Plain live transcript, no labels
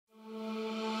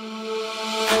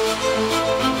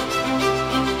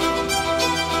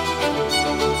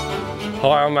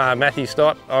Hi, I'm Matthew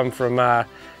Stott. I'm from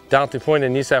Darlington Point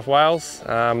in New South Wales.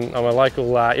 I'm a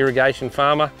local irrigation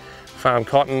farmer, farm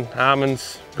cotton,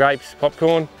 almonds, grapes,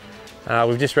 popcorn.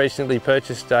 We've just recently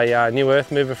purchased a new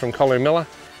earth mover from Collier and Miller.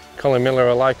 Collier and Miller are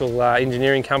a local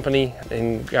engineering company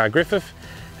in Griffith,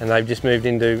 and they've just moved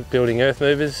into building earth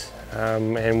movers,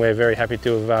 and we're very happy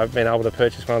to have been able to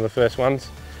purchase one of the first ones.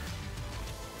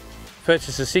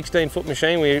 Purchased a 16-foot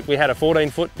machine. We had a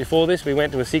 14-foot before this. We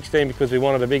went to a 16 because we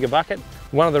wanted a bigger bucket.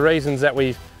 One of the reasons that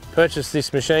we purchased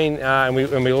this machine and we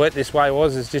went this way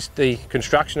is just the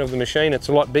construction of the machine. It's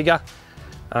a lot bigger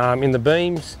in the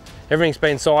beams. Everything's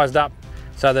been sized up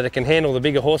so that it can handle the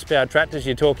bigger horsepower tractors.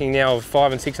 You're talking now of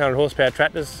 500 and 600 horsepower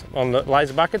tractors on the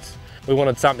laser buckets. We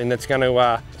wanted something that's going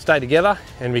to stay together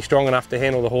and be strong enough to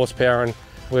handle the horsepower, and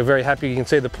we're very happy. You can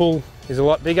see the pull is a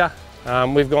lot bigger.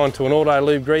 We've gone to an auto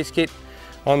lube grease kit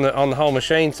on the whole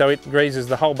machine, so it greases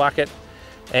the whole bucket,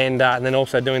 and then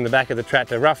also doing the back of the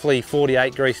tractor. Roughly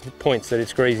 48 grease points that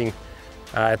it's greasing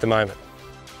at the moment.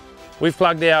 We've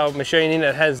plugged our machine in.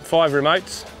 It has 5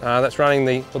 remotes that's running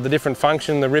the different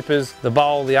function, the rippers, the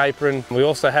bowl, the apron. We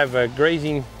also have a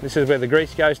greasing. This is where the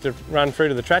grease goes to run through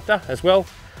to the tractor as well.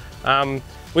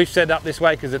 We've set it up this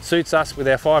way because it suits us with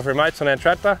our 5 remotes on our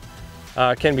tractor.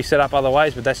 It can be set up other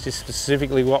ways, but that's just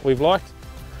specifically what we've liked.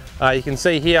 You can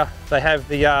see here they have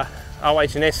the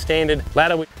OH&S standard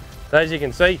ladder. So as you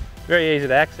can see, very easy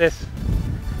to access.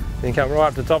 You can come right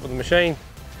up to the top of the machine.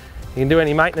 You can do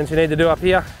any maintenance you need to do up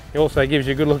here. It also gives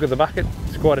you a good look at the bucket.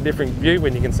 It's quite a different view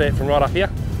when you can see it from right up here.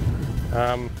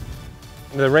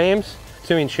 The rams,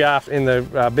 2-inch shaft in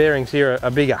the bearings here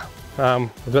are bigger.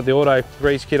 We've got the auto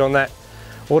grease kit on that.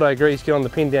 Auto grease kit on the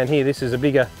pin down here. This is a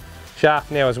bigger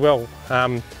shaft now as well.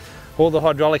 All the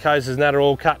hydraulic hoses and that are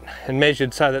all cut and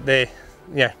measured so that they're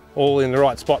all in the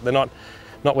right spot. They're not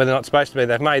where they're not supposed to be.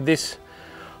 They've made this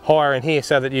higher in here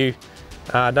so that you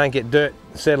don't get dirt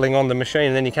settling on the machine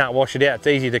and then you can't wash it out. It's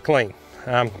easy to clean.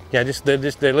 They're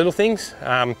little things.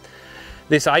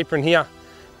 This apron here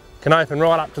can open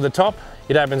right up to the top.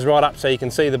 It opens right up so you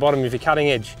can see the bottom of your cutting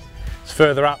edge. It's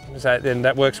further up, so then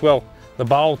that works well. The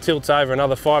bowl tilts over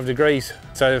another 5 degrees,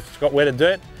 so if it's got wetter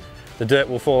dirt, the dirt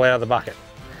will fall out of the bucket.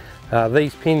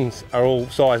 These pins are all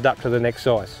sized up to the next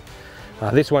size.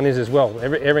 This one is as well.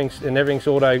 Everything's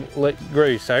auto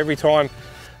grease, so every time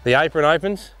the apron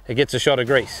opens, it gets a shot of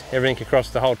grease. Everything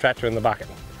across the whole tractor in the bucket.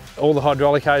 All the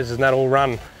hydraulic hoses and that all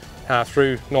run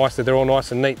through nicely. They're all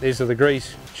nice and neat. These are the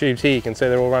grease tubes here. You can see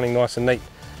they're all running nice and neat.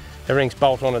 Everything's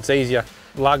bolt on. It's easier.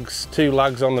 Lugs, 2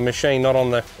 lugs on the machine, not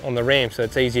on the ram, so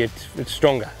it's easier. It's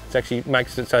stronger. It actually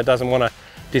makes it so it doesn't want to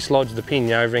dislodge the pin.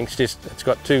 Everything's it's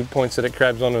got 2 points that it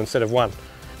grabs onto instead of 1.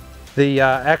 The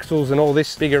axles and all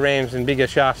this bigger rams and bigger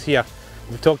shafts here.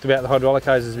 We've talked about the hydraulic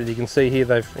hoses, but you can see here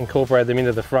they've incorporated them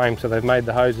into the frame, so they've made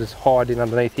the hoses hide in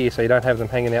underneath here so you don't have them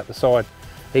hanging out the side.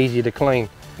 Easier to clean.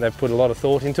 They've put a lot of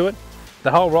thought into it.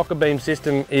 The whole rocker beam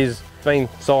system is been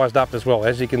sized up as well.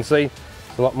 As you can see,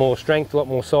 a lot more strength, a lot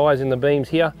more size in the beams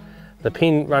here. The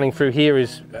pin running through here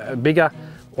is bigger.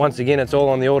 Once again, it's all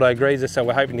on the auto greaser, so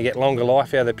we're hoping to get longer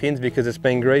life out of the pins because it's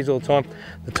been greased all the time.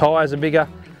 The tyres are bigger.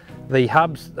 The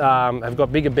hubs have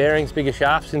got bigger bearings, bigger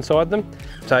shafts inside them.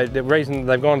 So the reason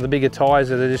they've gone to the bigger tyres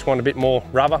is they just want a bit more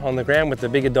rubber on the ground with the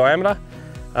bigger diameter.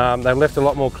 They've left a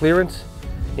lot more clearance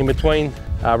in between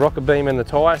rocker beam and the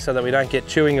tyre so that we don't get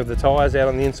chewing of the tyres out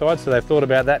on the inside. So they've thought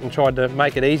about that and tried to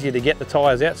make it easier to get the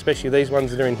tyres out, especially these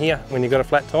ones that are in here when you've got a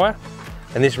flat tyre.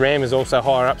 And this ram is also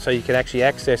higher up so you can actually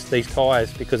access these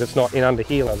tyres because it's not in under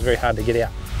here. It's very hard to get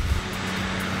out.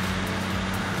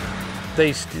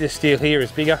 This steel here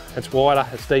is bigger, it's wider,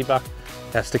 it's deeper.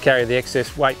 That's to carry the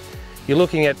excess weight. You're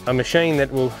looking at a machine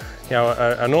that will,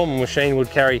 a normal machine would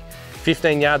carry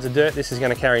 15 yards of dirt. This is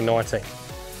going to carry 19.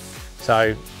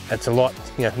 So it's a lot,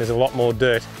 there's a lot more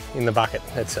dirt in the bucket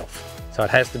itself. So it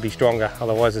has to be stronger,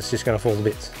 otherwise it's just going to fall to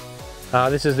bits.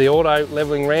 This is the auto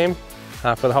leveling ram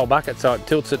for the whole bucket, so it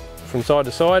tilts it from side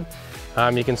to side.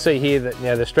 You can see here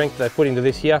that the strength they put into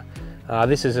this here.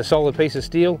 This is a solid piece of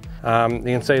steel. You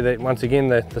can see that once again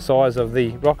the size of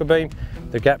the rocker beam,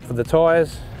 the gap for the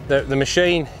tyres. The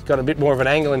machine got a bit more of an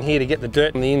angle in here to get the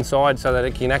dirt on the inside so that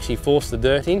it can actually force the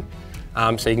dirt in.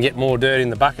 So you can get more dirt in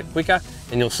the bucket quicker,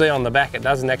 and you'll see on the back it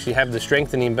doesn't actually have the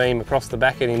strengthening beam across the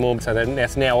back anymore, so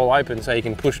that's now all open, so you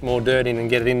can push more dirt in and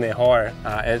get it in there higher,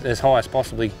 as high as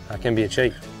possibly can be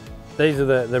achieved. These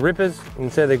are the rippers. You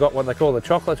can see they've got what they call the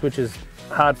chocolates, which is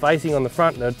hard facing on the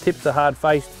front. The tips are hard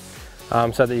faced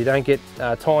so that you don't get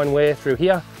tine wear through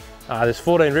here. There's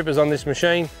 14 rippers on this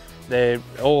machine. They're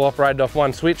all operated off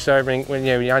one switch, so everything,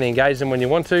 you only engage them when you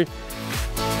want to.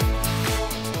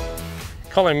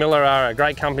 Collier and Miller are a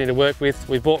great company to work with.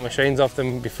 We've bought machines off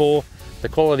them before. The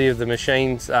quality of the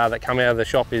machines that come out of the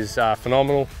shop is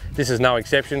phenomenal. This is no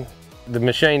exception. The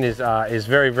machine is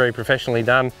very, very professionally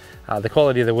done. The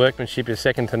quality of the workmanship is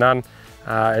second to none.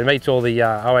 It meets all the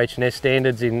OH&S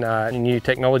standards in new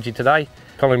technology today.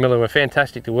 Collier and Miller were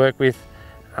fantastic to work with.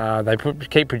 They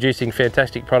keep producing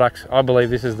fantastic products. I believe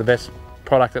this is the best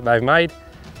product that they've made,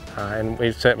 and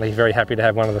we're certainly very happy to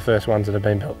have one of the first ones that have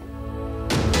been built.